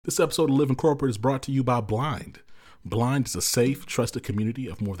This episode of Living Corporate is brought to you by Blind. Blind is a safe, trusted community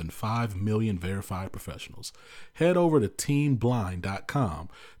of more than 5 million verified professionals. Head over to teamblind.com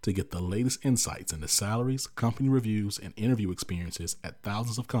to get the latest insights into salaries, company reviews, and interview experiences at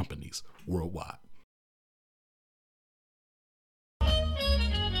thousands of companies worldwide.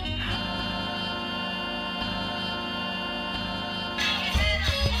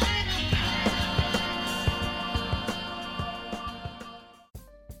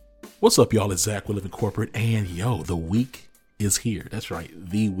 What's up, y'all? It's Zach with Living Corporate, and the week is here. That's right,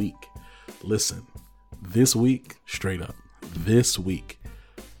 the week. Listen, this week, straight up, this week,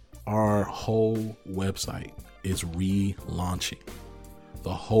 our whole website is relaunching.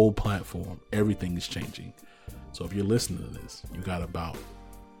 The whole platform, everything is changing. So if you're listening to this, you got about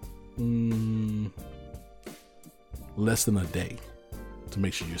less than a day to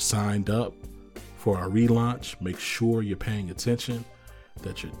make sure you're signed up for our relaunch. Make sure you're paying attention,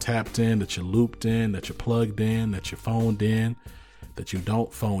 that you're tapped in, that you're looped in, that you're plugged in, that you're phoned in, that you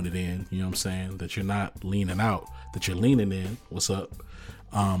don't phone it in, you know what I'm saying, that you're not leaning out, that you're leaning in, what's up,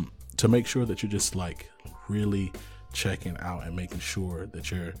 to make sure that you're just like really checking out and making sure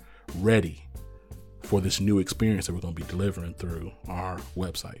that you're ready for this new experience that we're going to be delivering through our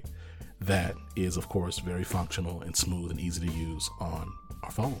website. That is, of course, very functional and smooth and easy to use on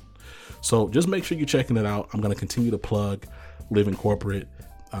our phone. So just make sure you're checking it out. I'm going to continue to plug Living Corporate.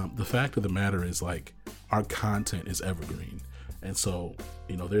 The fact of the matter is, like, our content is evergreen. And so,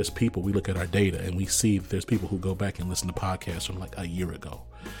 there's people, we look at our data and we see there's people who go back and listen to podcasts from like a year ago.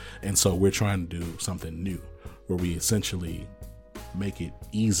 And so we're trying to do something new where we essentially make it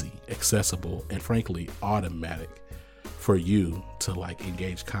easy, accessible, and frankly, automatic for you to like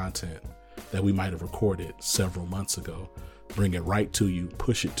engage content that we might have recorded several months ago, bring it right to you,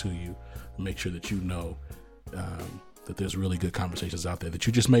 push it to you, make sure that that there's really good conversations out there that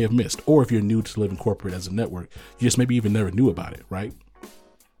you just may have missed. Or if you're new to Living Corporate as a network, you just maybe even never knew about it, right?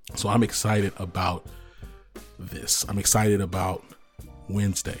 So I'm excited about this. I'm excited about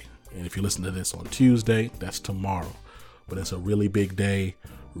Wednesday. And if you listen to this on Tuesday, that's tomorrow. But it's a really big day,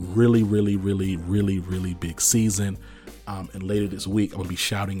 really, really, really, really, really big season. And later this week, I'm going to be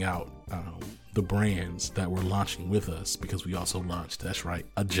shouting out the brands that were launching with us, because we also launched, that's right,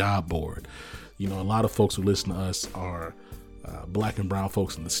 a job board. A lot of folks who listen to us are black and brown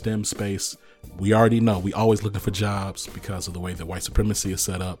folks in the STEM space. We already know we always looking for jobs because of the way that white supremacy is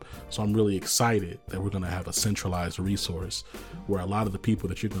set up. So I'm really excited that we're going to have a centralized resource where a lot of the people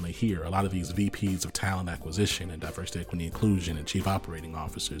that you're going to hear, a lot of these VPs of talent acquisition and diversity, equity, inclusion, and chief operating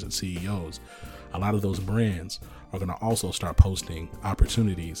officers and CEOs, a lot of those brands are going to also start posting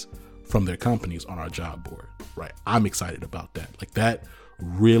opportunities from their companies on our job board, right? I'm excited about that. Like, that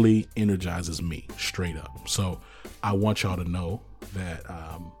really energizes me straight up. So I want y'all to know that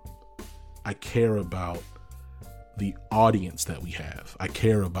I care about the audience that we have. I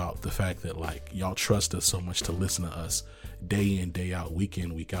care about the fact that, like, y'all trust us so much to listen to us day in, day out, week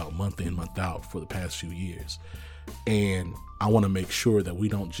in, week out, month in, month out for the past few years. And I want to make sure that we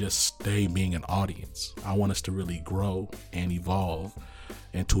don't just stay being an audience. I want us to really grow and evolve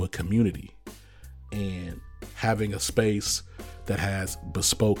into a community, and having a space that has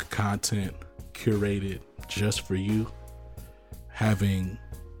bespoke content curated just for you, having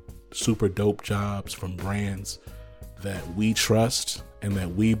super dope jobs from brands that we trust and that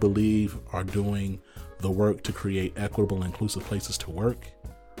we believe are doing the work to create equitable, inclusive places to work.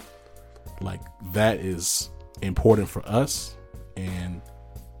 Like, that is important for us, and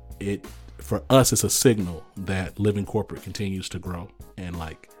for us, it's a signal that Living Corporate continues to grow and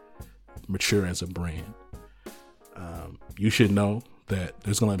like mature as a brand. You should know that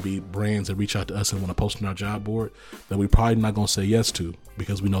there's going to be brands that reach out to us and want to post on our job board that we probably not going to say yes to,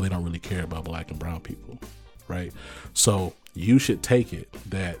 because we know they don't really care about black and brown people, right? So you should take it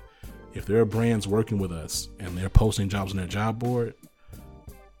that if there are brands working with us and they're posting jobs on their job board,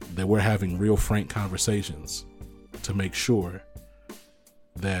 that we're having real frank conversations to make sure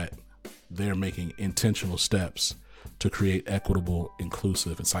that they're making intentional steps to create equitable,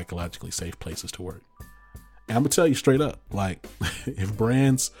 inclusive, and psychologically safe places to work. And I'm gonna tell you straight up, like, if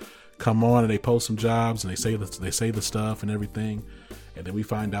brands come on and they post some jobs and they say the stuff and everything, and then we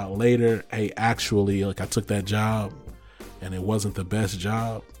find out later, hey, actually, like, I took that job and it wasn't the best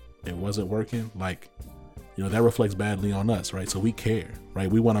job, it wasn't working, like, that reflects badly on us, right? So we care, right?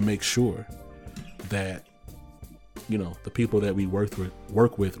 We want to make sure that the people that we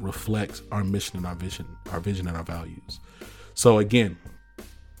work with reflect our mission and our vision and our values. So again,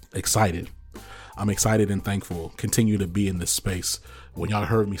 excited. I'm excited and thankful, continue to be in this space. When y'all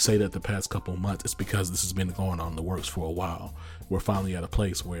heard me say that the past couple of months, it's because this has been going on in the works for a while. We're finally at a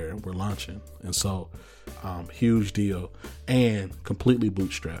place where we're launching. And so, huge deal, and completely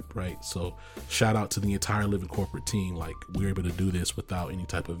bootstrapped, right? So shout out to the entire Living Corporate team. Like, we're able to do this without any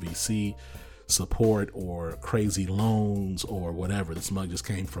type of VC support or crazy loans or whatever. This money just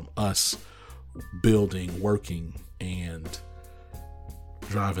came from us building, working, and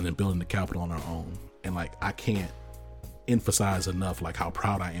driving and building the capital on our own. And like, I can't emphasize enough like how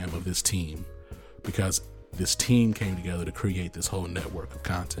proud I am of this team, because this team came together to create this whole network of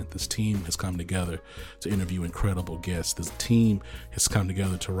content. This team has come together to interview incredible guests. This team has come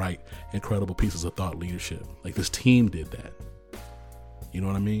together to write incredible pieces of thought leadership. Like, this team did that. You know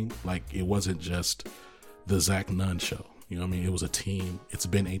what I mean? Like, it wasn't just the Zach Nunn show. You know what I mean? It was a team. It's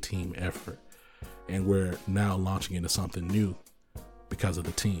been a team effort. And we're now launching into something new because of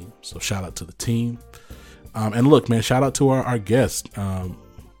the team. So shout out to the team. And look, man, shout out to our guest,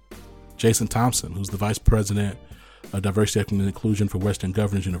 Jason Thompson, who's the Vice President of Diversity, Equity, and Inclusion for Western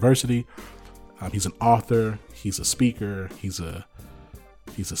Governors University. He's an author. He's a speaker. He's a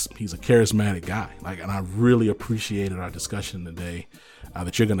charismatic guy. Like, and I really appreciated our discussion today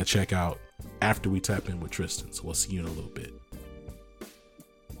that you're going to check out after we tap in with Tristan. So we'll see you in a little bit.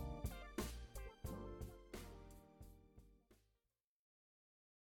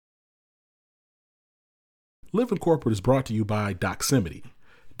 Living Corporate is brought to you by Doximity.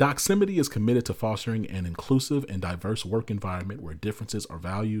 Doximity is committed to fostering an inclusive and diverse work environment where differences are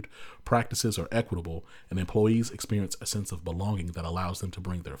valued, practices are equitable, and employees experience a sense of belonging that allows them to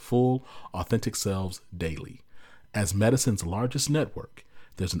bring their full, authentic selves daily. As medicine's largest network,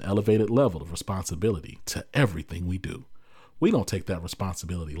 there's an elevated level of responsibility to everything we do. We don't take that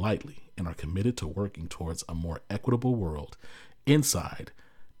responsibility lightly and are committed to working towards a more equitable world inside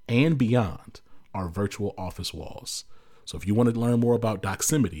and beyond our virtual office walls. So if you want to learn more about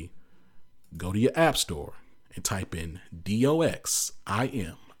Doximity, go to your app store and type in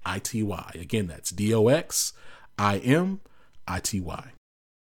DOXIMITY. Again, that's DOXIMITY.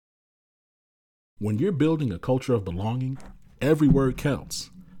 When you're building a culture of belonging, every word counts.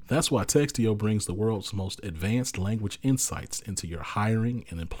 That's why Textio brings the world's most advanced language insights into your hiring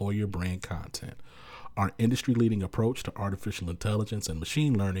and employer brand content. Our industry-leading approach to artificial intelligence and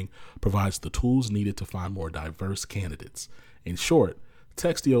machine learning provides the tools needed to find more diverse candidates. In short,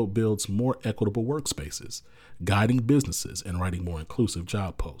 Textio builds more equitable workspaces, guiding businesses and writing more inclusive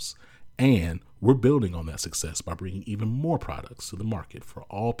job posts. And we're building on that success by bringing even more products to the market for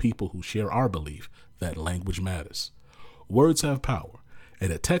all people who share our belief that language matters. Words have power,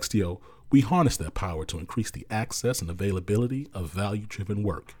 and at Textio, we harness that power to increase the access and availability of value-driven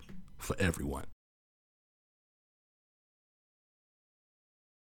work for everyone.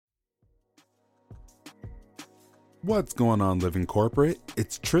 What's going on, Living Corporate?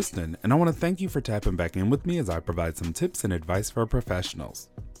 It's Tristan, and I want to thank you for tapping back in with me as I provide some tips and advice for professionals.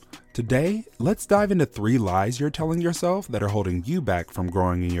 Today, let's dive into 3 lies you're telling yourself that are holding you back from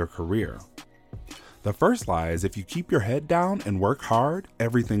growing in your career. The first lie is if you keep your head down and work hard,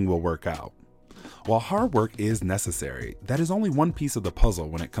 everything will work out. While hard work is necessary, that is only one piece of the puzzle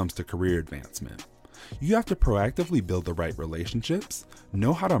when it comes to career advancement. You have to proactively build the right relationships,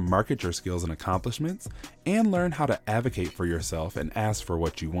 know how to market your skills and accomplishments, and learn how to advocate for yourself and ask for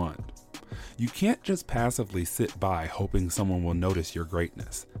what you want. You can't just passively sit by hoping someone will notice your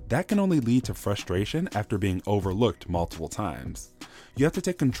greatness. That can only lead to frustration after being overlooked multiple times. You have to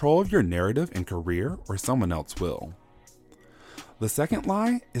take control of your narrative and career, or someone else will. The second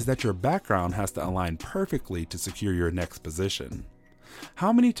lie is that your background has to align perfectly to secure your next position.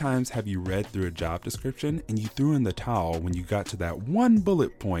 How many times have you read through a job description and you threw in the towel when you got to that one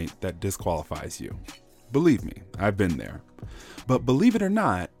bullet point that disqualifies you? Believe me, I've been there. But believe it or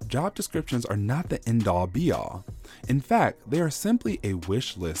not, job descriptions are not the end-all be-all. In fact, they are simply a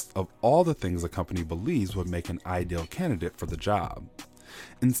wish list of all the things a company believes would make an ideal candidate for the job.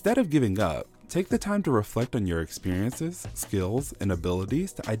 Instead of giving up, take the time to reflect on your experiences, skills, and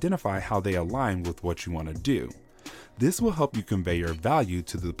abilities to identify how they align with what you want to do. This will help you convey your value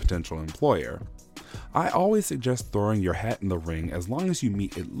to the potential employer. I always suggest throwing your hat in the ring as long as you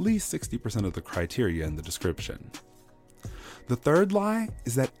meet at least 60% of the criteria in the description. The third lie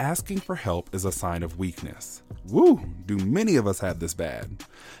is that asking for help is a sign of weakness. Woo, do many of us have this bad?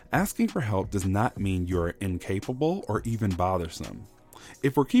 Asking for help does not mean you are incapable or even bothersome.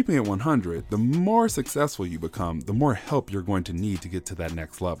 If we're keeping it 100, the more successful you become, the more help you're going to need to get to that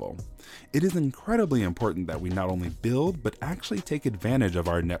next level. It is incredibly important that we not only build, but actually take advantage of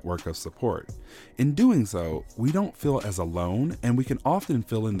our network of support. In doing so, we don't feel as alone, and we can often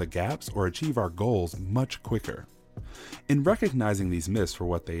fill in the gaps or achieve our goals much quicker. In recognizing these myths for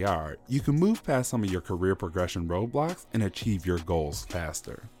what they are, you can move past some of your career progression roadblocks and achieve your goals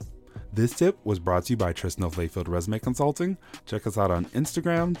faster. This tip was brought to you by Tristan of Layfield Resume Consulting. Check us out on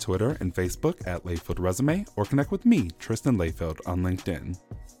Instagram, Twitter, and Facebook at Layfield Resume, or connect with me, Tristan Layfield, on LinkedIn.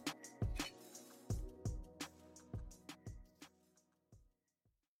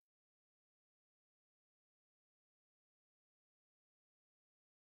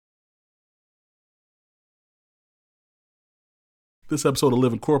 This episode of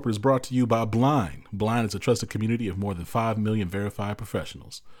Living Corporate is brought to you by Blind. Blind is a trusted community of more than 5 million verified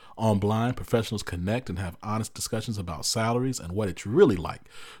professionals. On Blind, professionals connect and have honest discussions about salaries and what it's really like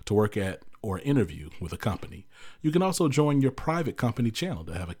to work at or interview with a company. You can also join your private company channel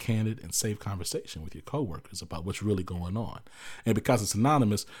to have a candid and safe conversation with your coworkers about what's really going on. And because it's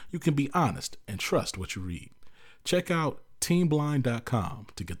anonymous, you can be honest and trust what you read. Check out teamblind.com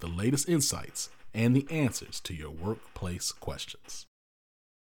to get the latest insights and the answers to your workplace questions.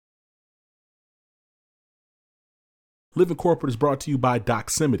 Living Corporate is brought to you by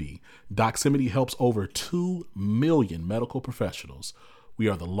Doximity. Doximity helps over 2 million medical professionals. We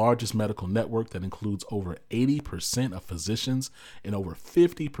are the largest medical network that includes over 80% of physicians and over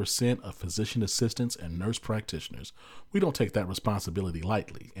 50% of physician assistants and nurse practitioners. We don't take that responsibility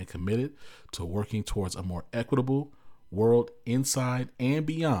lightly and committed to working towards a more equitable world inside and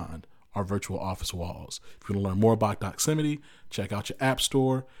beyond our virtual office walls. If you want to learn more about Doximity, check out your app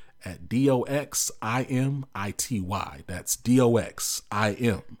store at DOXIMITY. That's DOXIMITY.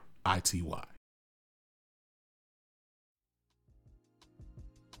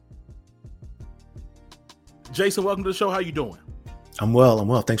 Jason, welcome to the show. How you doing? I'm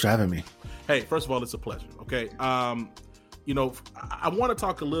well. Thanks for having me. Hey, first of all, it's a pleasure. Okay. I want to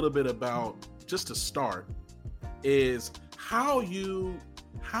talk a little bit about, just to start, is how you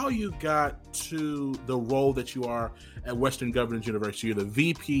got to the role that you are at Western Governors University. You're the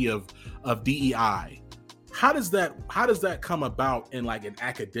VP of DEI. How does that come about in like an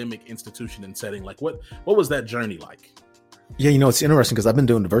academic institution and setting? Like what was that journey like? Yeah, it's interesting because I've been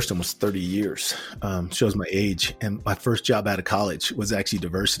doing diversity almost 30 years. Shows my age. And my first job out of college was actually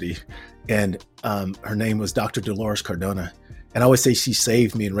diversity. And her name was Dr. Dolores Cardona. And I always say she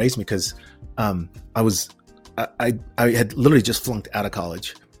saved me and raised me because I had literally just flunked out of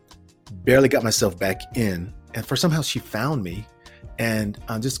college, barely got myself back in. And somehow she found me and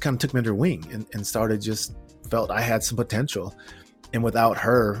just kind of took me under her wing and felt I had some potential. And without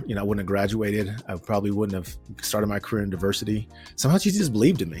her, I wouldn't have graduated. I probably wouldn't have started my career in diversity. Somehow she just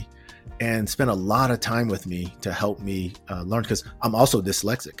believed in me and spent a lot of time with me to help me learn, because I'm also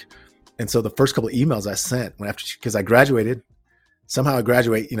dyslexic. And so the first couple of emails I sent because I graduated, somehow I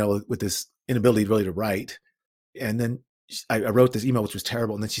graduate, with this inability really to write. And then I wrote this email, which was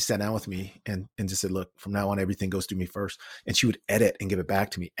terrible. And then she sat down with me and just said, look, from now on, everything goes through me first. And she would edit and give it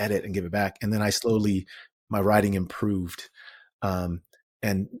back to me, edit and give it back. And then my writing improved. To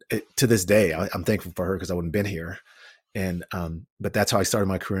this day, I'm thankful for her because I wouldn't have been here. But that's how I started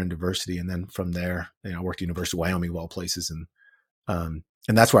my career in diversity. And then from there, I worked at University of Wyoming, of all places. And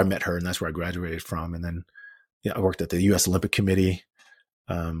that's where I met her and that's where I graduated from. And then, I worked at the U.S. Olympic Committee,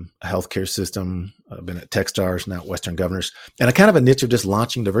 a healthcare system. I've been at Techstars, now at Western Governors. And I kind of a niche of just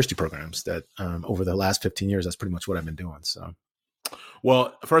launching diversity programs that over the last 15 years, that's pretty much what I've been doing. So.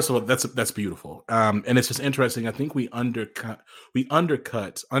 Well, first of all, that's beautiful. And it's just interesting. I think we underestimate or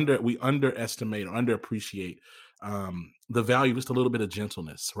underappreciate the value of just a little bit of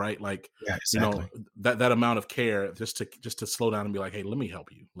gentleness, right? Like, yeah, exactly. that amount of care just to slow down and be like, hey, let me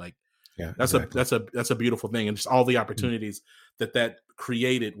help you. Like, yeah, that's a beautiful thing. And just all the opportunities that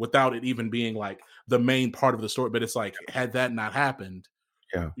created without it even being like the main part of the story. But it's like, had that not happened,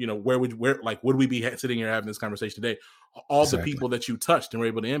 where would we be sitting here having this conversation today? All the people that you touched and were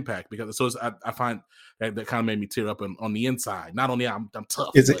able to impact, because I find that kind of made me tear up on the inside. Not only I'm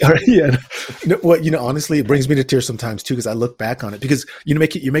tough. Is it? Yeah. Honestly, it brings me to tears sometimes too, because I look back on it, because you're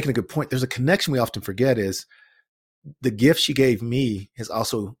making a good point. There's a connection we often forget is the gift she gave me has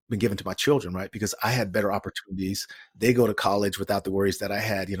also been given to my children, right? Because I had better opportunities. They go to college without the worries that I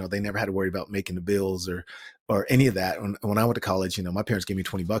had. They never had to worry about making the bills or any of that. When I went to college, my parents gave me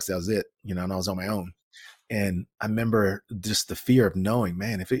 $20. That was it, and I was on my own. And I remember just the fear of knowing,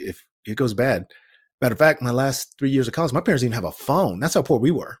 man, if it goes bad. Matter of fact, my last 3 years of college, my parents didn't have a phone. That's how poor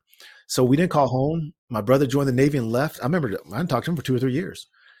we were. So we didn't call home. my brother joined the Navy and left. I remember I hadn't talked to him for 2 or 3 years.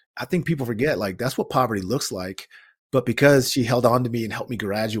 I think people forget, like, that's what poverty looks like. But because she held on to me and helped me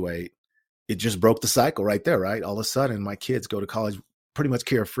graduate, it just broke the cycle right there, right? All of a sudden, my kids go to college pretty much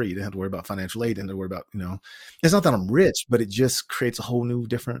carefree. They didn't have to worry about financial aid. They didn't have to worry about, it's not that I'm rich, but it just creates a whole new,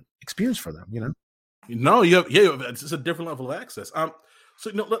 different experience for them, No, it's a different level of access.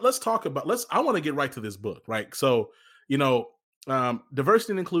 So let's talk about. I want to get right to this book, right? So,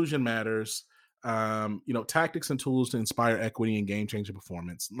 diversity and inclusion matters. Tactics and tools to inspire equity and game-changing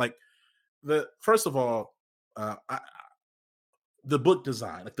performance. Like first of all, the book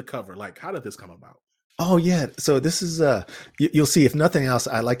design, like the cover, like how did this come about? Oh yeah. So this is you'll see, if nothing else,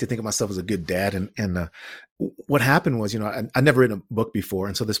 I like to think of myself as a good dad. And what happened was, I never written a book before.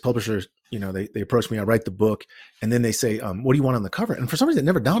 And so this publisher, they approached me, I write the book, and then they say, what do you want on the cover? And for some reason it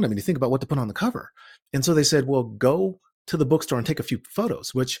never dawned on me to think about what to put on the cover. And so they said, well, go to the bookstore and take a few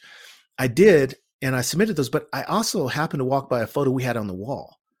photos, which I did. And I submitted those, but I also happened to walk by a photo we had on the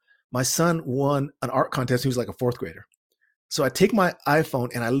wall. My son won an art contest. He was like a 4th grader. So I take my iPhone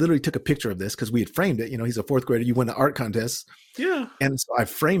and I literally took a picture of this because we had framed it. He's a 4th grader. You win the art contest. Yeah. And so I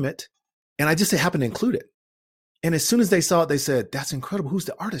frame it and I just happened to include it. And as soon as they saw it, they said, that's incredible. Who's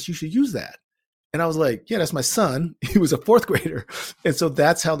the artist? You should use that. And I was like, yeah, that's my son. He was a 4th grader. And so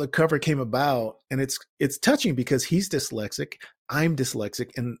that's how the cover came about. And it's touching because he's dyslexic. I'm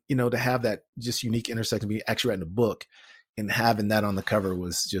dyslexic. And, to have that just unique intersection, be actually writing a book and having that on the cover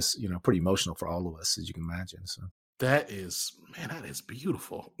was just, pretty emotional for all of us, as you can imagine. So. That is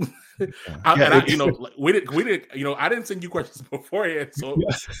beautiful. Yeah. We didn't, I didn't send you questions beforehand, so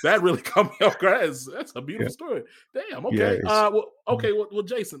that really caught me off guard. That's a beautiful story. Damn. Okay. Well,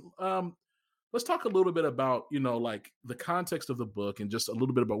 Jason, let's talk a little bit about, like the context of the book and just a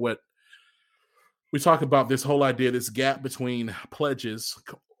little bit about what we talk about, this whole idea, this gap between pledges,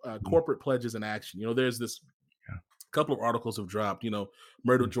 corporate pledges and action. There's this couple of articles have dropped,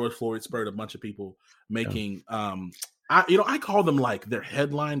 murder of George Floyd spurred a bunch of people making, I call them like they're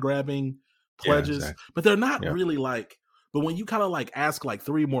headline grabbing pledges, but they're not really like, but when you kind of like ask like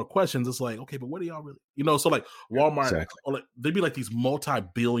 3 more questions, it's like, okay, but what do y'all really, so like Walmart, or like, they'd be like these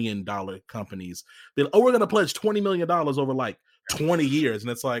multi-billion-dollar companies. They're like, we're going to pledge $20 million over like 20 years. And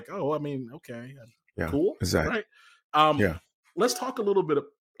it's like, oh, I mean, okay, cool. Exactly. Right. Let's talk a little bit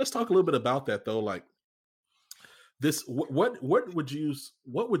about that though. Like, this, what would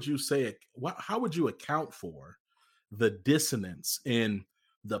you say? How would you account for the dissonance in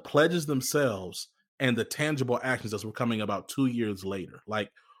the pledges themselves and the tangible actions that were coming about 2 years later?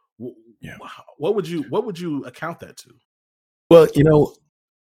 Like, what would you account that to? Well,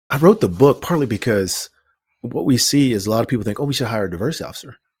 I wrote the book partly because what we see is a lot of people think, oh, we should hire a diversity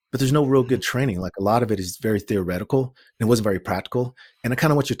officer. But there's no real good training. Like a lot of it is very theoretical and it wasn't very practical. And kind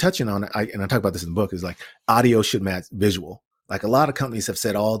of what you're touching on, I talk about this in the book, is like audio should match visual. Like a lot of companies have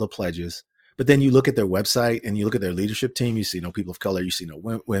said all the pledges, but then you look at their website and you look at their leadership team, you see no people of color, you see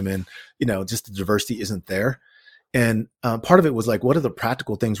no women, just the diversity isn't there. And part of it was like, what are the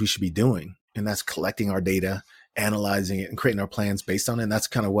practical things we should be doing? And that's collecting our data, analyzing it, and creating our plans based on it. And that's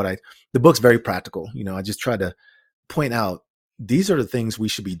kind of what the book's very practical. I just try to point out, these are the things we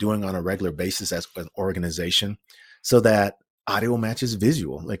should be doing on a regular basis as an organization so that audio matches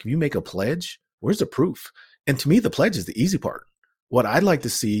visual. Like if you make a pledge, where's the proof? And to me, the pledge is the easy part. What I'd like to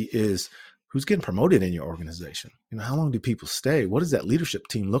see is who's getting promoted in your organization. How long do people stay? What does that leadership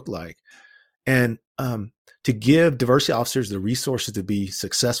team look like? And to give diversity officers the resources to be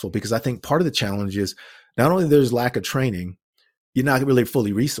successful, because I think part of the challenge is not only there's lack of training, you're not really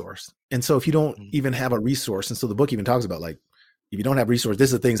fully resourced. And so if you don't even have a resource, and so the book even talks about like, if you don't have resources,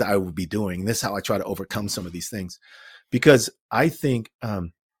 this is the things I would be doing. This is how I try to overcome some of these things, because I think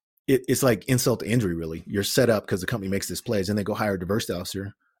it's like insult to injury, really. You're set up because the company makes this pledge and they go hire a diversity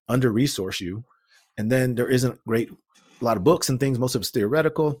officer, under-resource you. And then there isn't a lot of books and things. Most of it's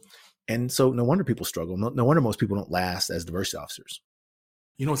theoretical. And so no wonder people struggle. No wonder most people don't last as diversity officers.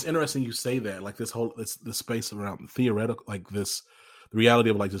 It's interesting you say that, like this space around theoretical, like this, the reality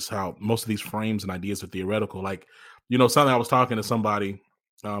of like just how most of these frames and ideas are theoretical. Like, something I was talking to somebody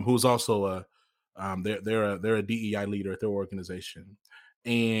who's also they're a DEI leader at their organization,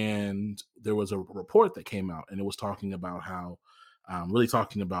 and there was a report that came out, and it was talking about how really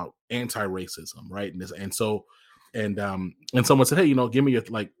talking about anti-racism, right? And someone said, hey, give me your,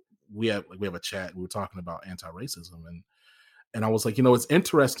 like we have a chat. We were talking about anti-racism, and I was like, it's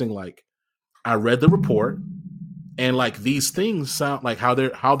interesting. Like I read the report. And like these things sound like how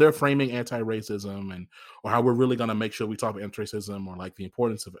they're framing anti-racism or how we're really going to make sure we talk about anti-racism or like the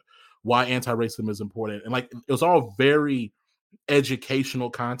importance of it, why anti-racism is important. And like, it was all very educational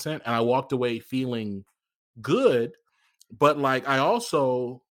content, and I walked away feeling good. But like, I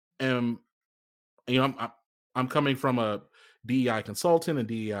also am, I'm coming from a DEI consultant and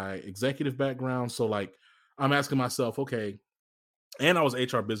DEI executive background, so like, I'm asking myself, okay, and I was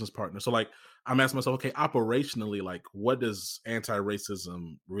HR business partner, so like, I'm asking myself, okay, operationally, like, what does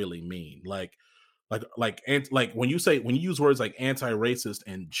anti-racism really mean? Like when you use words like anti-racist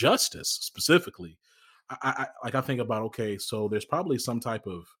and justice specifically, I think about, okay, so there's probably some type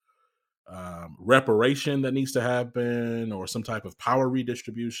of reparation that needs to happen, or some type of power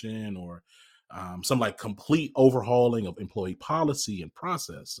redistribution, or some like complete overhauling of employee policy and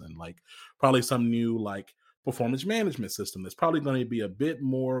process, and like probably some new like performance management system that's probably going to be a bit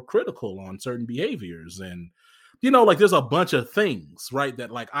more critical on certain behaviors. And like, there's a bunch of things, right,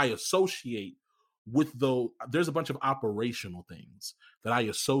 that like I associate with those. There's a bunch of operational things that I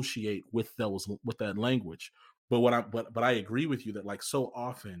associate with that language. But I agree with you that like so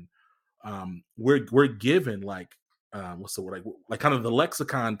often we're given like what's the word, like kind of the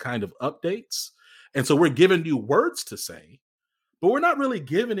lexicon kind of updates, and so we're given new words to say, but we're not really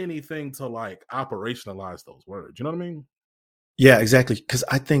given anything to like operationalize those words. You know what I mean? Yeah, exactly. Because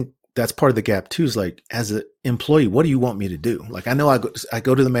I think that's part of the gap too. Is like, as an employee, what do you want me to do? Like, I know I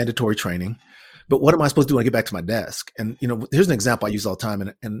go to the mandatory training, but what am I supposed to do when I get back to my desk? And here's an example I use all the time,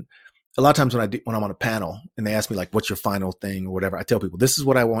 and a lot of times when I'm on a panel and they ask me like, what's your final thing or whatever, I tell people, this is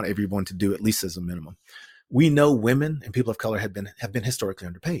what I want everyone to do, at least as a minimum. We know women and people of color have been historically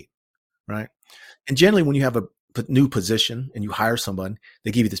underpaid, right? And generally, when you have a new position and you hire someone,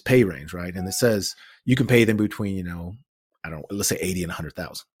 they give you this pay range, right? And it says you can pay them between, I don't know, let's say 80 and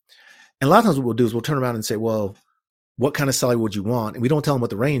 100,000. And a lot of times what we'll do is we'll turn around and say, well, what kind of salary would you want? And we don't tell them what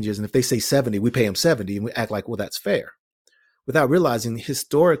the range is. And if they say 70, we pay them 70, and we act like, well, that's fair, without realizing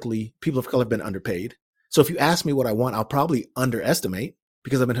historically people of color have been underpaid. So if you ask me what I want, I'll probably underestimate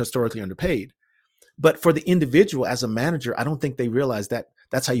because I've been historically underpaid. But for the individual as a manager, I don't think they realize that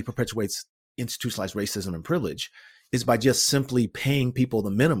that's how you perpetuate institutionalized racism and privilege, is by just simply paying people the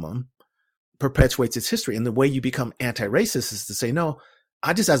minimum perpetuates its history. And the way you become anti-racist is to say, no,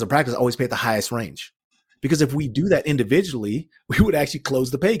 I just, as a practice, always pay at the highest range. Because if we do that individually, we would actually close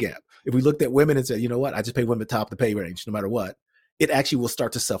the pay gap. If we looked at women and said, you know what, I just pay women top of the pay range, no matter what, it actually will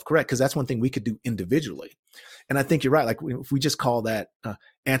start to self-correct, because that's one thing we could do individually. And I think you're right. Like, if we just call that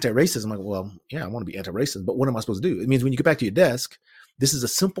anti-racism, like, well, yeah, I want to be anti-racist, but what am I supposed to do? It means when you get back to your desk, this is a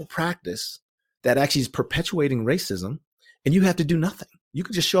simple practice that actually is perpetuating racism, and you have to do nothing. You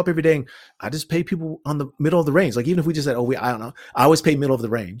can just show up every day and I just pay people on the middle of the range. Like, even if we just said, I don't know, I always pay middle of the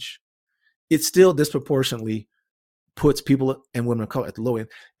range, it still disproportionately puts people and women of color at the low end.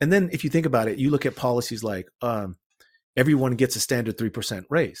 And then if you think about it, you look at policies like everyone gets a standard 3%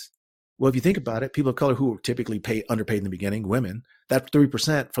 raise. Well, if you think about it, people of color who are typically underpaid in the beginning, women, that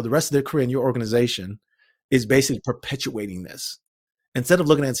 3% for the rest of their career in your organization is basically perpetuating this. Instead of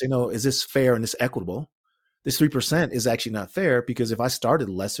looking at it and saying, no, is this fair and this equitable? This 3% is actually not fair, because if I started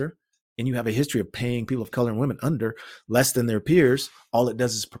lesser and you have a history of paying people of color and women under less than their peers, all it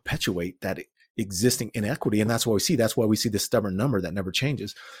does is perpetuate that existing inequity. And that's why we see this stubborn number that never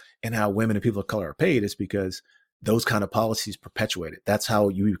changes. And how women and people of color are paid is because those kind of policies perpetuate it. That's how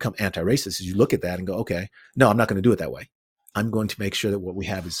you become anti-racist, is you look at that and go, okay, no, I'm not going to do it that way. I'm going to make sure that what we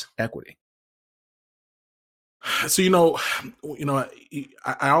have is equity. So,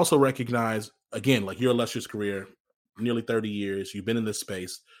 I also recognize, again, like, your illustrious career, nearly 30 years, you've been in this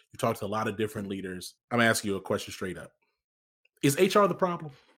space, you talked to a lot of different leaders. I'm asking you a question straight up. Is HR the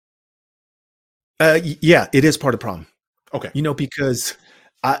problem? Yeah, it is part of the problem. Okay. Because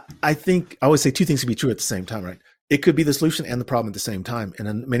I think I always say two things can be true at the same time, right? It could be the solution and the problem at the same time. And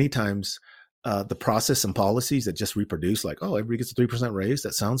then many times the process and policies that just reproduce, like, oh, everybody gets a 3% raise,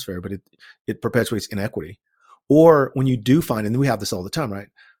 that sounds fair, but it perpetuates inequity. Or when you do find, and we have this all the time, right?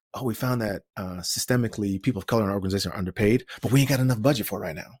 Oh, we found that systemically people of color in our organization are underpaid, but we ain't got enough budget for it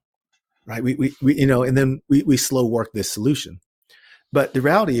right now, right? We and then we slow work this solution. But the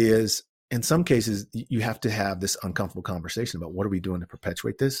reality is, in some cases, you have to have this uncomfortable conversation about what are we doing to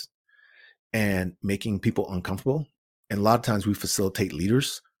perpetuate this and making people uncomfortable. And a lot of times we facilitate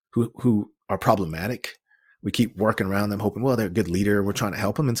leaders who are problematic. We keep working around them, hoping, well, they're a good leader, we're trying to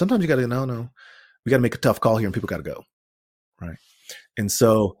help them. And sometimes you got to go, no, we got to make a tough call here, and people got to go, right? And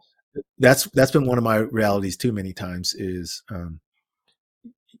so that's been one of my realities too many times is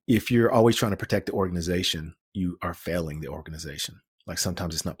if you're always trying to protect the organization, you are failing the organization. Like,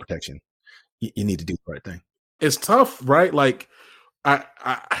 sometimes it's not protection. You need to do the right thing. It's tough, right? Like,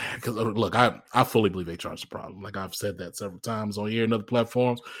 because look, I fully believe HR is a problem. Like, I've said that several times on here and other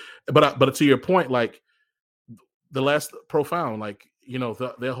platforms. But to your point, like, the last profound, like,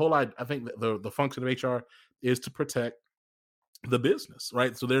 the whole, I think the function of HR is to protect the business,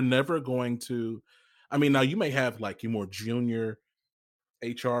 right? So they're never going to, I mean, now you may have like your more junior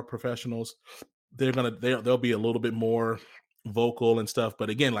HR professionals. They'll be a little bit more vocal and stuff, but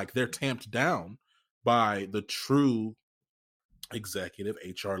again, like, they're tamped down by the true executive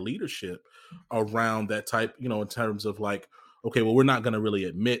HR leadership around that type, in terms of like, okay, well, we're not going to really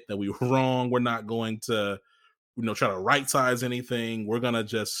admit that we were wrong. We're not going to, try to right size anything. We're going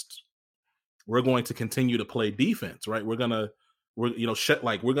to continue to play defense, right? We're going to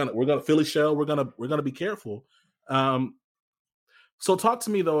Philly shell. We're going to be careful. So talk to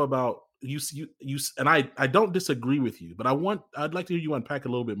me though about you, and I don't disagree with you, but I'd like to hear you unpack a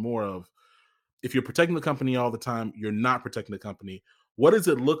little bit more of, if you're protecting the company all the time, you're not protecting the company. What does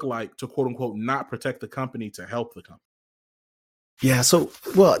it look like to, quote unquote, not protect the company to help the company? Yeah. So,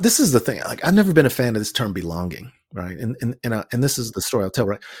 well, this is the thing. Like, I've never been a fan of this term belonging, right? And this is the story I'll tell,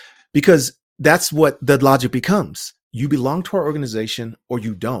 right? Because that's what the logic becomes. You belong to our organization or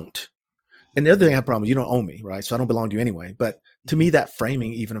you don't. And the other thing I have a problem, you don't own me, right? So I don't belong to you anyway. But to me, that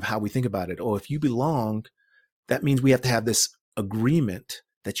framing even of how we think about it, if you belong, that means we have to have this agreement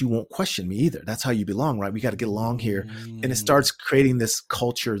that you won't question me either. That's how you belong, right? We got to get along here. And it starts creating this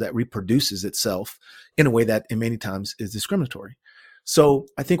culture that reproduces itself in a way that in many times is discriminatory. So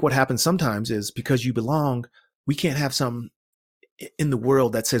I think what happens sometimes is, because you belong, we can't have some in the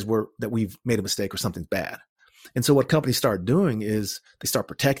world that says that we've made a mistake or something's bad. And so what companies start doing is they start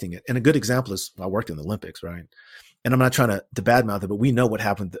protecting it. And a good example is, I worked in the Olympics, right? And I'm not trying to badmouth it, but we know what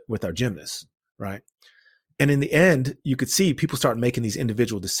happened with our gymnasts, right? And in the end, you could see people start making these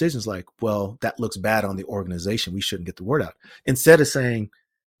individual decisions like, well, that looks bad on the organization. We shouldn't get the word out. Instead of saying,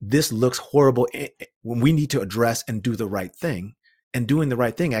 this looks horrible, when we need to address and do the right thing. And doing the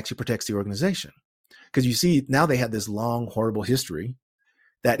right thing actually protects the organization. Because you see, now they have this long, horrible history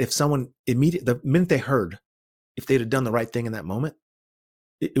that if someone the minute they heard, if they'd have done the right thing in that moment,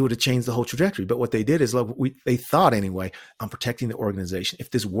 it would have changed the whole trajectory. But what they did is, they thought anyway, I'm protecting the organization.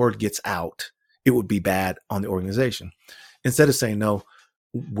 If this word gets out, it would be bad on the organization. Instead of saying, no,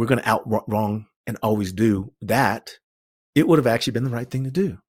 we're going to out wrong and always do that, it would have actually been the right thing to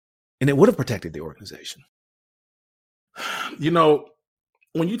do. And it would have protected the organization.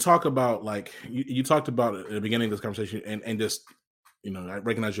 When you talk about, like, you talked about at the beginning of this conversation, and just, I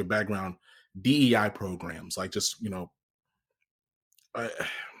recognize your background, DEI programs, like, just, I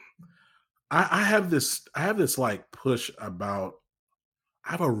have this like push about,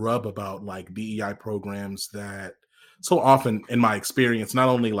 I have a rub about like DEI programs that so often, in my experience, not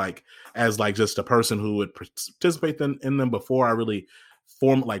only like as like just a person who would participate in them before I really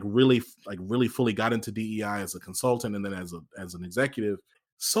really fully got into DEI as a consultant and then as an executive.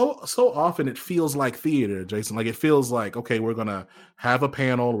 So often it feels like theater, Jason. Like, it feels like, okay, we're gonna have a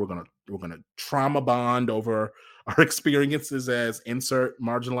panel, we're gonna trauma bond over our experiences as insert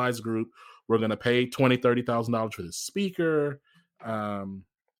marginalized group. We're gonna pay $20,000-$30,000 for the speaker. And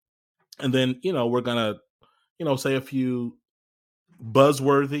then, we're gonna, say a few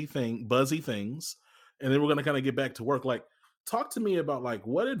buzzy things, and then we're gonna kind of get back to work. Like, talk to me about, like,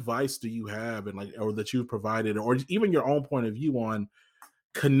 what advice do you have, and like, or that you've provided, or even your own point of view on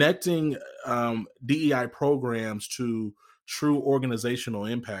connecting DEI programs to true organizational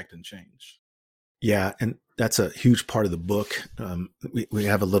impact and change? Yeah, and that's a huge part of the book. We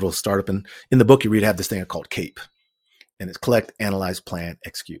have a little startup, and in the book you read, have this thing called CAPE, and it's collect, analyze, plan,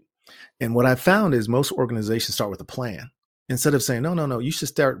 execute. And what I've found is most organizations start with a plan instead of saying, no, you should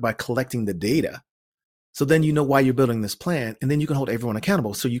start by collecting the data. So then you know why you're building this plan, and then you can hold everyone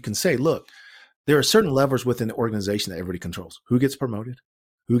accountable. So you can say, look, there are certain levers within the organization that everybody controls. Who gets promoted?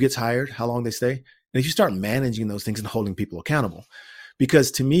 Who gets hired? How long they stay? And if you start managing those things and holding people accountable,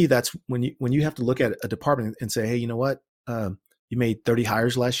 because to me, that's when you have to look at a department and say, hey, you know what? You made 30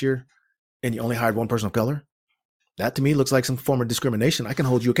 hires last year and you only hired one person of color. That to me looks like some form of discrimination. I can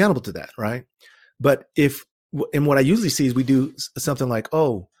hold you accountable to that, right? But what I usually see is we do something like,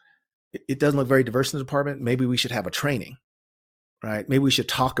 oh, it doesn't look very diverse in the department. Maybe we should have a training, right? Maybe we should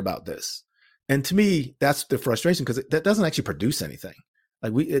talk about this. And to me, that's the frustration, because that doesn't actually produce anything.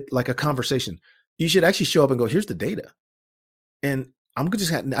 Like a conversation. You should actually show up and go, here's the data. And I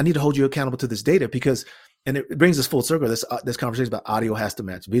need to hold you accountable to this data, because, and it brings us full circle. This conversation about audio has to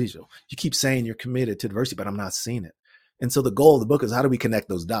match video. You keep saying you're committed to diversity, but I'm not seeing it. And so the goal of the book is, how do we connect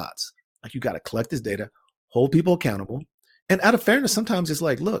those dots? Like, you got to collect this data, hold people accountable. And out of fairness, sometimes it's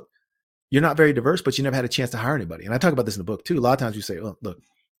like, look, you're not very diverse, but you never had a chance to hire anybody. And I talk about this in the book too. A lot of times you say, oh, look,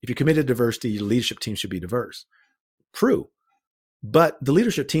 if you're committed to diversity, your leadership team should be diverse. True. But the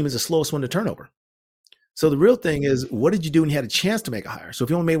leadership team is the slowest one to turnover. So the real thing is, what did you do when you had a chance to make a hire? So if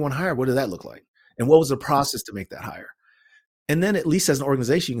you only made one hire, what did that look like? And what was the process to make that hire? And then at least as an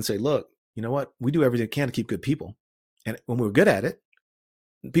organization, you can say, look, you know what? We do everything we can to keep good people. And when we're good at it,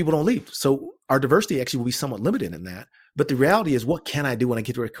 people don't leave. So our diversity actually will be somewhat limited in that. But the reality is, what can I do when I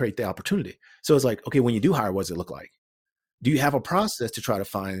get to create the opportunity? So it's like, okay, when you do hire, what does it look like? Do you have a process to try to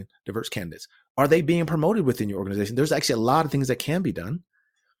find diverse candidates? Are they being promoted within your organization? There's actually a lot of things that can be done.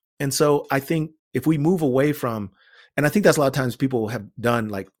 And so I think if we move away from, and I think that's a lot of times people have done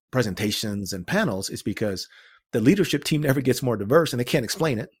like presentations and panels, is because the leadership team never gets more diverse and they can't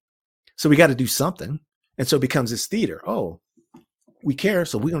explain it. So we got to do something. And so it becomes this theater. Oh, we care.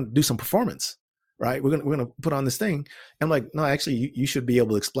 So we're going to do some performance, right? We're going to put on this thing. And I'm like, no, actually you should be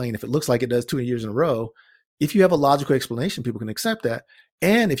able to explain, if it looks like it does 2 years in a row, if you have a logical explanation, people can accept that.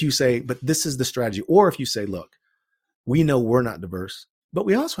 And if you say, but this is the strategy, or if you say, look, we know we're not diverse, but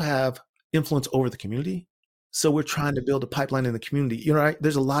we also have influence over the community. So we're trying to build a pipeline in the community. You know, right?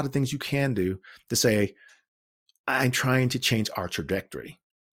 There's a lot of things you can do to say, I'm trying to change our trajectory.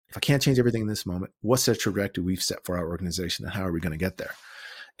 If I can't change everything in this moment, what's the trajectory we've set for our organization and how are we going to get there?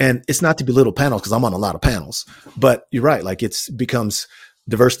 And it's not to belittle panels, because I'm on a lot of panels, but you're right. Like it becomes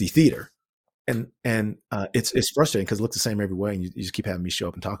diversity theater. And it's frustrating because it looks the same every way, and you just keep having me show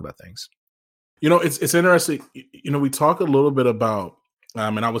up and talk about things. You know, it's interesting. You know, we talk a little bit about,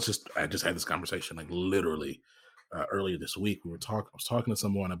 and I just had this conversation like literally earlier this week. I was talking to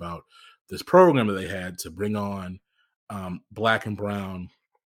someone about this program that they had to bring on Black and brown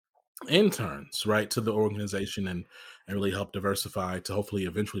interns, right, to the organization and really help diversify, to hopefully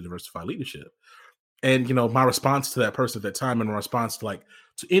eventually diversify leadership. And, you know, my response to that person at that time, and my response to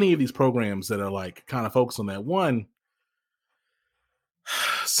any of these programs that are like kind of focused on that one,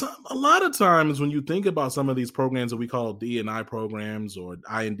 a lot of times when you think about some of these programs that we call D&I programs or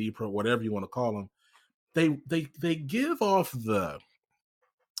I&D whatever you want to call them, they give off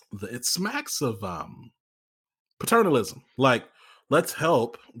it smacks of paternalism. Like, let's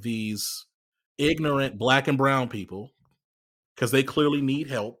help these ignorant Black and brown people because they clearly need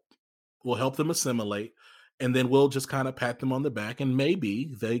help. We'll help them assimilate, and then we'll just kind of pat them on the back, and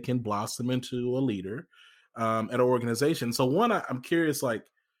maybe they can blossom into a leader at an organization. So one, I'm curious, like,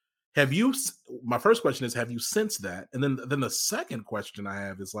 my first question is, have you sensed that? And then the second question I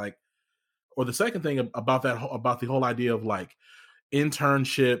have is like, or the second thing about the whole idea of like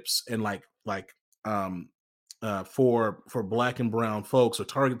internships and for Black and brown folks, or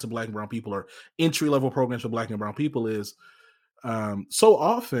target to Black and brown people, or entry level programs for Black and brown people, is so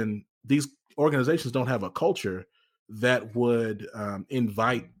often these organizations don't have a culture that would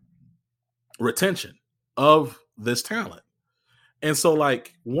invite retention of this talent. And so,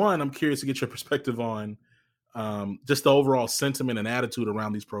 like, one, I'm curious to get your perspective on just the overall sentiment and attitude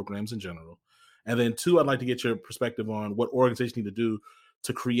around these programs in general. And then two, I'd like to get your perspective on what organizations need to do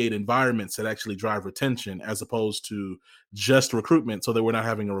to create environments that actually drive retention as opposed to just recruitment, so that we're not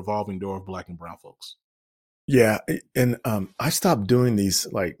having a revolving door of Black and brown folks. Yeah. And I stopped doing these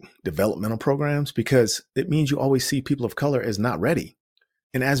like developmental programs because it means you always see people of color as not ready.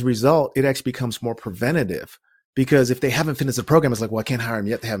 And as a result, it actually becomes more preventative, because if they haven't finished the program, it's like, well, I can't hire them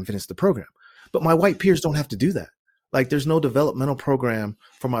yet. They haven't finished the program. But my white peers don't have to do that. Like, there's no developmental program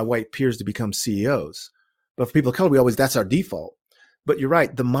for my white peers to become CEOs. But for people of color, that's our default. But you're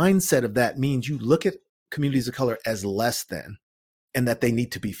right. The mindset of that means you look at communities of color as less than, and that they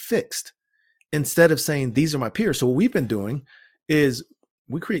need to be fixed, instead of saying, these are my peers. So what we've been doing is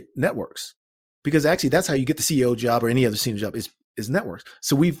we create networks, because actually that's how you get the CEO job or any other senior job, is networks.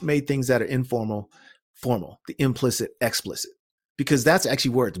 So we've made things that are informal, formal, the implicit, explicit, because that's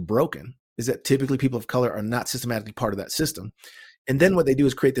actually where it's broken, is that typically people of color are not systematically part of that system. And then what they do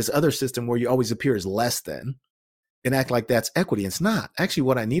is create this other system where you always appear as less than and act like that's equity. It's not. Actually,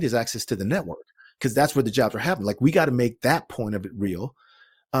 what I need is access to the network, because that's where the jobs are happening. Like, we got to make that point of it real.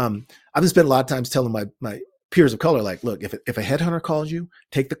 I've been spending a lot of times telling my peers of color, like, look, if a headhunter calls you,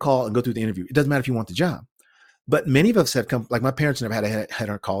 take the call and go through the interview. It doesn't matter if you want the job. But many of us have come, like my parents never had a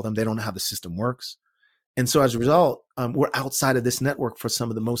headhunter call them. They don't know how the system works. And so as a result, we're outside of this network for some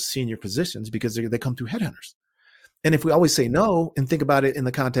of the most senior positions, because they come through headhunters. And if we always say no and think about it in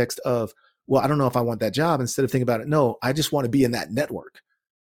the context of, well, I don't know if I want that job, instead of thinking about it, no, I just want to be in that network.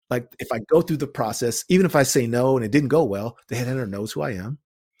 Like, if I go through the process, even if I say no and it didn't go well, the headhunter knows who I am.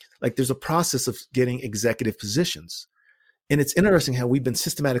 Like, there's a process of getting executive positions. And it's interesting how we've been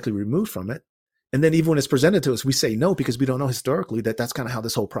systematically removed from it. And then even when it's presented to us, we say no, because we don't know historically that that's kind of how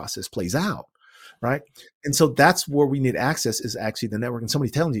this whole process plays out. Right. And so that's where we need access, is actually the network. And somebody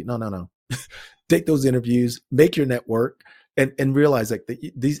telling you, no, take those interviews, make your network, and realize like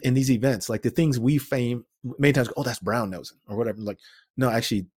these in these events, like the things we fame many times, oh, that's brown nosing or whatever. Like, no,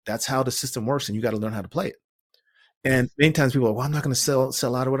 actually, that's how the system works, and you got to learn how to play it. And many times people are, well, I'm not going to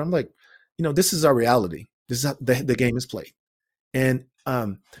sell out of it. I'm like, this is our reality. This is how the game is played. And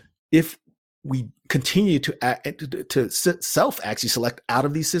if we continue to self actually select out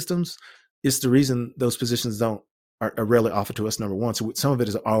of these systems, it's the reason those positions are rarely offered to us, number one. So some of it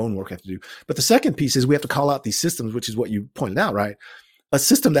is our own work we have to do. But the second piece is we have to call out these systems, which is what you pointed out, right? A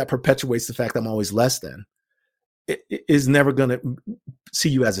system that perpetuates the fact I'm always less than it is never going to see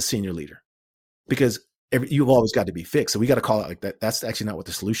you as a senior leader, because you've always got to be fixed. So we got to call out like that. That's actually not what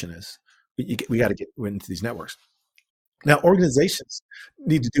the solution is. We got to get into these networks. Now, organizations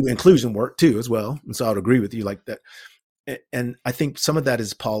need to do inclusion work too, as well. And so I would agree with you like that. And I think some of that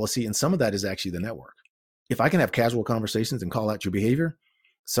is policy, and some of that is actually the network. If I can have casual conversations and call out your behavior,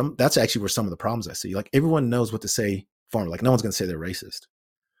 that's actually where some of the problems I see. Like, everyone knows what to say formally. Like, no one's going to say they're racist.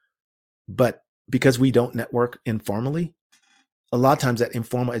 But because we don't network informally, a lot of times that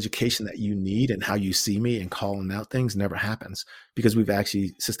informal education that you need and how you see me and calling out things never happens, because we've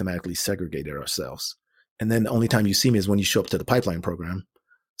actually systematically segregated ourselves. And then the only time you see me is when you show up to the pipeline program.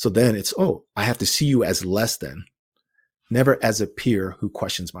 So then it's, oh, I have to see you as less than, never as a peer who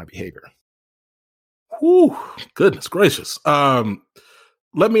questions my behavior. Ooh, goodness gracious. Let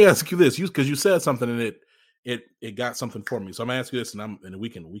me ask you this, because you said something and it got something for me. So I'm gonna ask you this, and we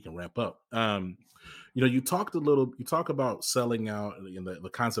can wrap up. You talk about selling out, and the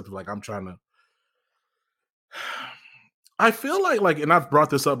concept of like, I'm trying to. I feel like, and I've brought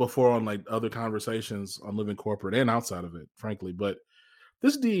this up before on like other conversations on Living Corporate and outside of it, frankly, but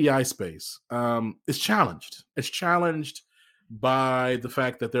this DEI space is challenged. It's challenged by the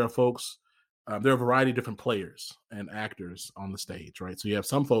fact that there are folks, there are a variety of different players and actors on the stage, right? So you have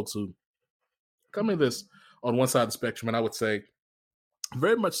some folks who come in this on one side of the spectrum, and I would say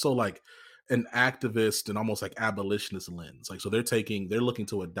very much so like an activist and almost like abolitionist lens. Like, so they're looking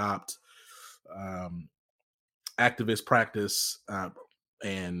to adopt activist practice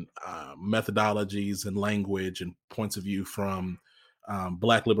and methodologies and language and points of view from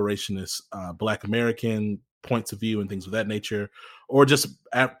Black liberationist, Black American points of view and things of that nature, or just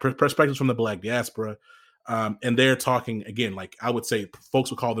perspectives from the Black diaspora. And they're talking, again, like I would say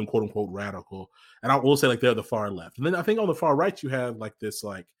folks would call them quote unquote radical. And I will say like they're the far left. And then I think on the far right, you have like this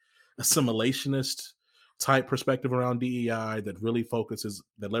like assimilationist type perspective around DEI that really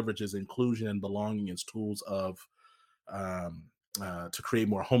leverages inclusion and belonging as tools of to create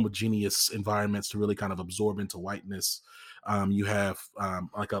more homogeneous environments to really kind of absorb into whiteness. You have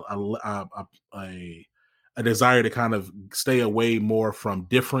like a desire to kind of stay away more from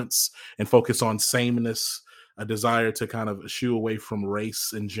difference and focus on sameness, a desire to kind of eschew away from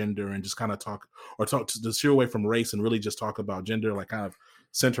race and gender and just kind of talk to eschew away from race and really just talk about gender, like kind of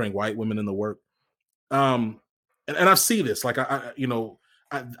centering white women in the work. And I see this, like,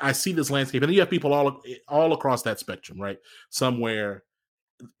 I see this landscape, and then you have people all across that spectrum, right? Somewhere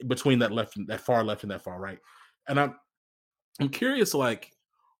between that far left and that far right. And I'm curious, like,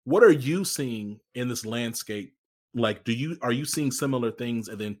 what are you seeing in this landscape? Like, are you seeing similar things?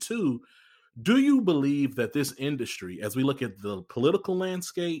 And then two, do you believe that this industry, as we look at the political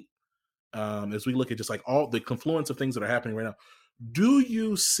landscape, as we look at just like all the confluence of things that are happening right now, do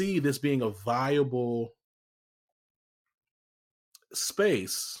you see this being a viable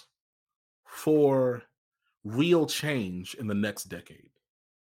space for real change in the next decade?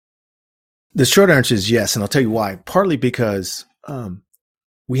 The short answer is yes. And I'll tell you why. Partly because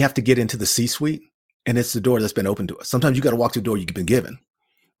we have to get into the C-suite, and it's the door that's been open to us. Sometimes you got to walk through the door you've been given,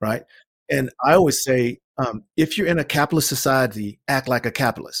 right? And I always say, if you're in a capitalist society, act like a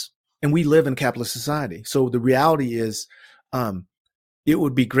capitalist. And we live in capitalist society. So the reality is, it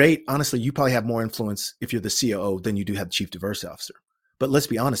would be great. Honestly, you probably have more influence if you're the COO than you do have the chief diversity officer. But let's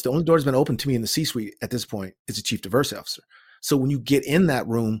be honest, the only door that's been open to me in the C-suite at this point is the chief diversity officer. So when you get in that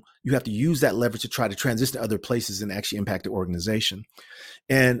room, you have to use that leverage to try to transition to other places and actually impact the organization.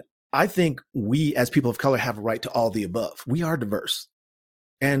 And I think we as people of color have a right to all the above. We are diverse.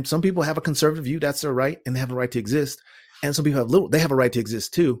 And some people have a conservative view, that's their right, and they have a right to exist. And some people they have a right to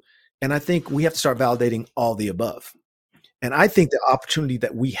exist too. And I think we have to start validating all the above. And I think the opportunity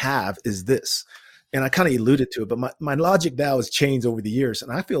that we have is this. And I kind of alluded to it, but my logic now has changed over the years.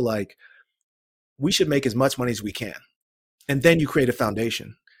 And I feel like we should make as much money as we can. And then you create a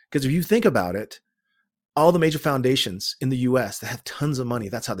foundation. Because if you think about it, all the major foundations in the US that have tons of money,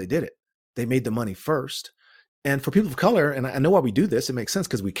 that's how they did it. They made the money first. And for people of color, and I know why we do this, it makes sense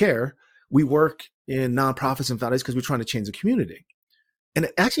because we care. We work in nonprofits and foundations because we're trying to change the community. And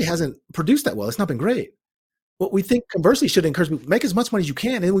it actually hasn't produced that well. It's not been great. What we think conversely should encourage people, make as much money as you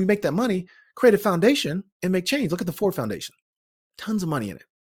can. And then we make that money, create a foundation and make change. Look at the Ford Foundation, tons of money in it.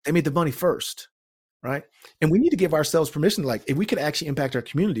 They made the money first, right? And we need to give ourselves permission. Like if we could actually impact our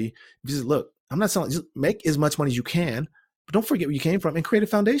community, just look, I'm not selling, just make as much money as you can, but don't forget where you came from and create a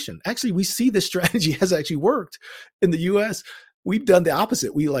foundation. Actually, we see this strategy has actually worked in the US. We've done the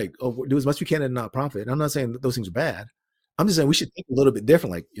opposite. We do as much as we can in a nonprofit. And I'm not saying that those things are bad. I'm just saying we should think a little bit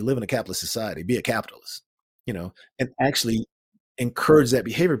different. Like you live in a capitalist society, be a capitalist, and actually encourage that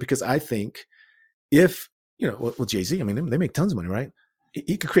behavior. Because I think if, with Jay-Z, I mean, they make tons of money, right?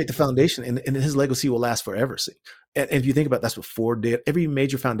 He could create the foundation and his legacy will last forever. See? And if you think about it, that's what Ford did. Every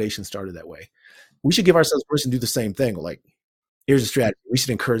major foundation started that way. We should give ourselves permission to do the same thing. Like, here's a strategy. We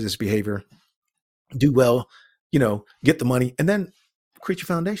should encourage this behavior, do well, get the money, and then create your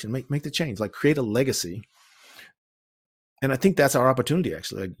foundation, make the change, like create a legacy. And I think that's our opportunity,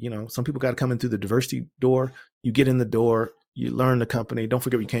 actually. Like, some people got to come in through the diversity door. You get in the door, you learn the company. Don't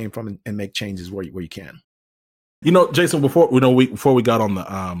forget where you came from, and make changes where you can. Jason, before we got on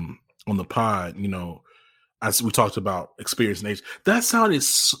the pod, as we talked about experience and age, that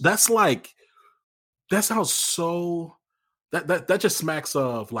just smacks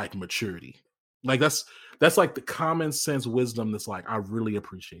of like maturity. Like that's like the common sense wisdom. That's like, I really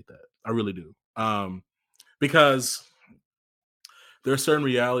appreciate that. I really do. Because there are certain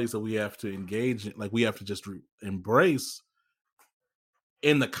realities that we have to engage in, like we have to just embrace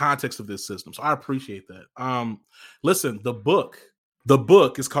in the context of this system. So I appreciate that. Listen, the book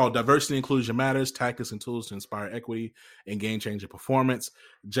is called Diversity and Inclusion Matters, Tactics and Tools to Inspire Equity and Game-Changing Performance.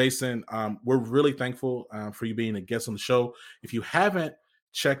 Jason, we're really thankful for you being a guest on the show. If you haven't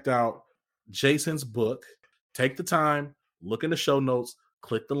checked out Jason's book, take the time, look in the show notes,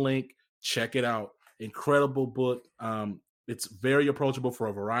 click the link, check it out. Incredible book. It's very approachable for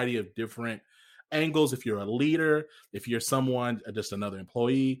a variety of different angles. If you're a leader, if you're someone, just another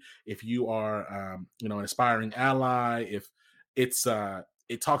employee, if you are, an aspiring ally, if it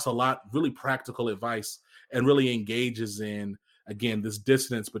talks a lot, really practical advice, and really engages in, again, this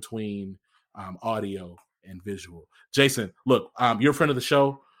dissonance between audio and visual. Jason, look, you're a friend of the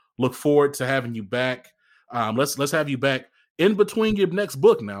show. Look forward to having you back. Let's have you back in between your next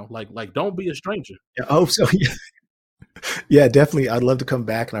book now. Like don't be a stranger. Yeah, I hope so. Yeah. Yeah, definitely. I'd love to come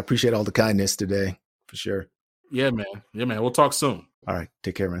back, and I appreciate all the kindness today, for sure. Yeah, man. We'll talk soon. All right.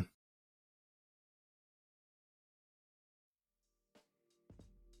 Take care, man.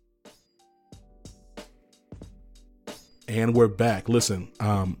 And we're back. Listen,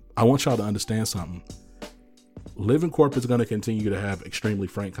 I want y'all to understand something. Living Corporate is going to continue to have extremely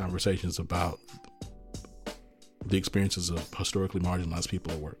frank conversations about the experiences of historically marginalized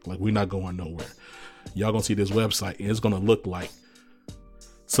people at work. Like, we're not going nowhere. Y'all gonna see this website, and it's gonna look like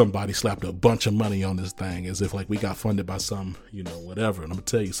somebody slapped a bunch of money on this thing, as if like we got funded by some, whatever. And I'm gonna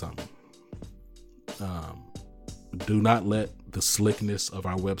tell you something. Do not let the slickness of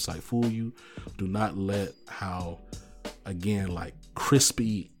our website fool you. Do not let how, again, like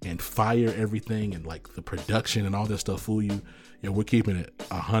crispy and fire everything and like the production and all this stuff fool you. Yeah, we're keeping it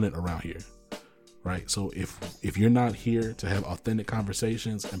 100 around here. Right. So if you're not here to have authentic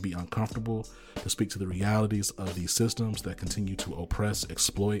conversations and be uncomfortable to speak to the realities of these systems that continue to oppress,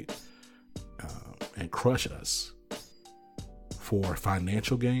 exploit, and crush us for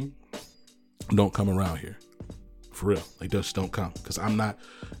financial gain, don't come around here. For real. Like, just don't come, because I'm not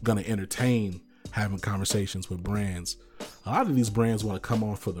going to entertain having conversations with brands. A lot of these brands want to come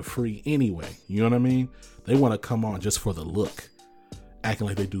on for the free anyway. You know what I mean? They want to come on just for the look, acting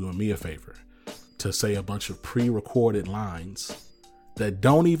like they're doing me a favor, to say a bunch of pre-recorded lines that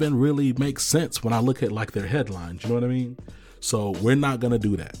don't even really make sense when I look at like their headlines. You know what I mean? So we're not going to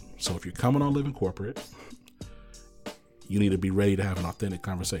do that. So if you're coming on Living Corporate, you need to be ready to have an authentic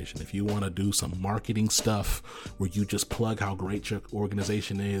conversation. If you want to do some marketing stuff where you just plug how great your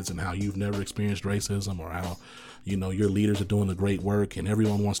organization is and how you've never experienced racism, or how, your leaders are doing the great work and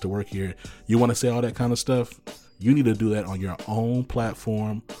everyone wants to work here, you want to say all that kind of stuff, you need to do that on your own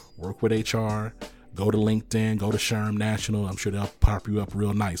platform. Work with HR, go to LinkedIn, go to SHRM National. I'm sure they'll pop you up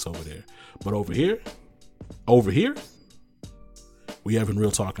real nice over there. But over here, we having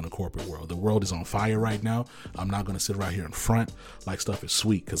real talk in the corporate world. The world is on fire right now. I'm not going to sit right here in front like stuff is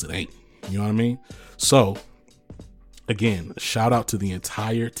sweet, because it ain't. You know what I mean? So, again, shout out to the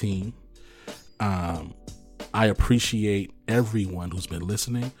entire team. I appreciate everyone who's been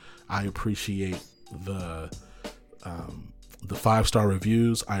listening. I appreciate the 5-star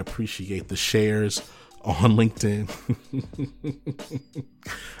reviews. I appreciate the shares on LinkedIn.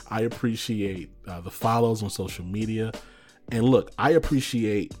 I appreciate the follows on social media. And look, I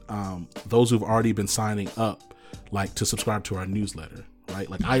appreciate those who've already been signing up, like to subscribe to our newsletter, right?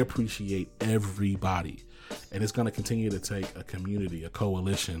 Like I appreciate everybody. And it's going to continue to take a community, a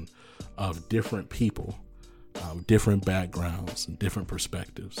coalition of different people, different backgrounds and different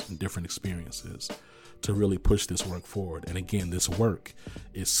perspectives and different experiences to really push this work forward. And again, this work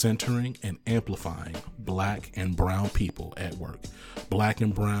is centering and amplifying Black and brown people at work. Black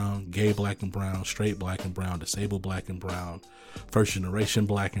and brown, gay Black and brown, straight Black and brown, disabled Black and brown, first generation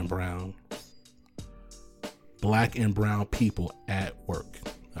Black and brown people at work.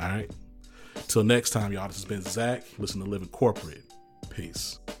 All right. Till next time, y'all, this has been Zach. Listen to Living Corporate.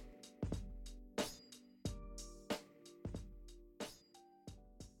 Peace.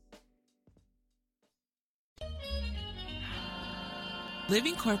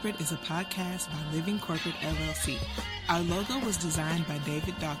 Living Corporate is a podcast by Living Corporate LLC. Our logo was designed by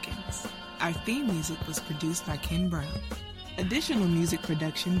David Dawkins. Our theme music was produced by Ken Brown. Additional music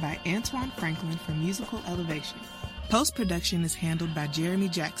production by Antoine Franklin for Musical Elevation. Post-production is handled by Jeremy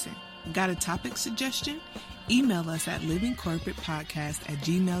Jackson. Got a topic suggestion? Email us at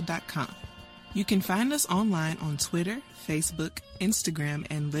livingcorporatepodcast@gmail.com. You can find us online on Twitter, Facebook, Instagram,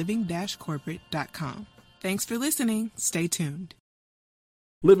 and living-corporate.com. Thanks for listening. Stay tuned.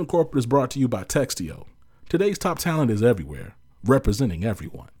 Living Corporate is brought to you by Textio. Today's top talent is everywhere, representing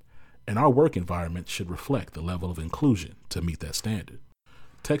everyone. And our work environment should reflect the level of inclusion to meet that standard.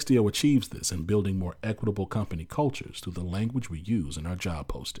 Textio achieves this in building more equitable company cultures through the language we use in our job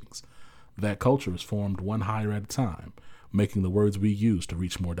postings. That culture is formed one hire at a time, making the words we use to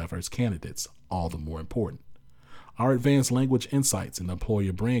reach more diverse candidates all the more important. Our advanced language insights and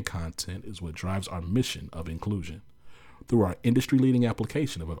employer brand content is what drives our mission of inclusion. Through our industry-leading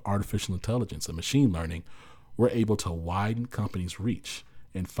application of artificial intelligence and machine learning, we're able to widen companies' reach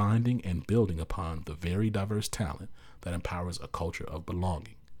in finding and building upon the very diverse talent that empowers a culture of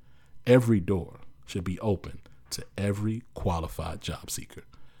belonging. Every door should be open to every qualified job seeker.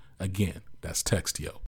 Again, that's Textio.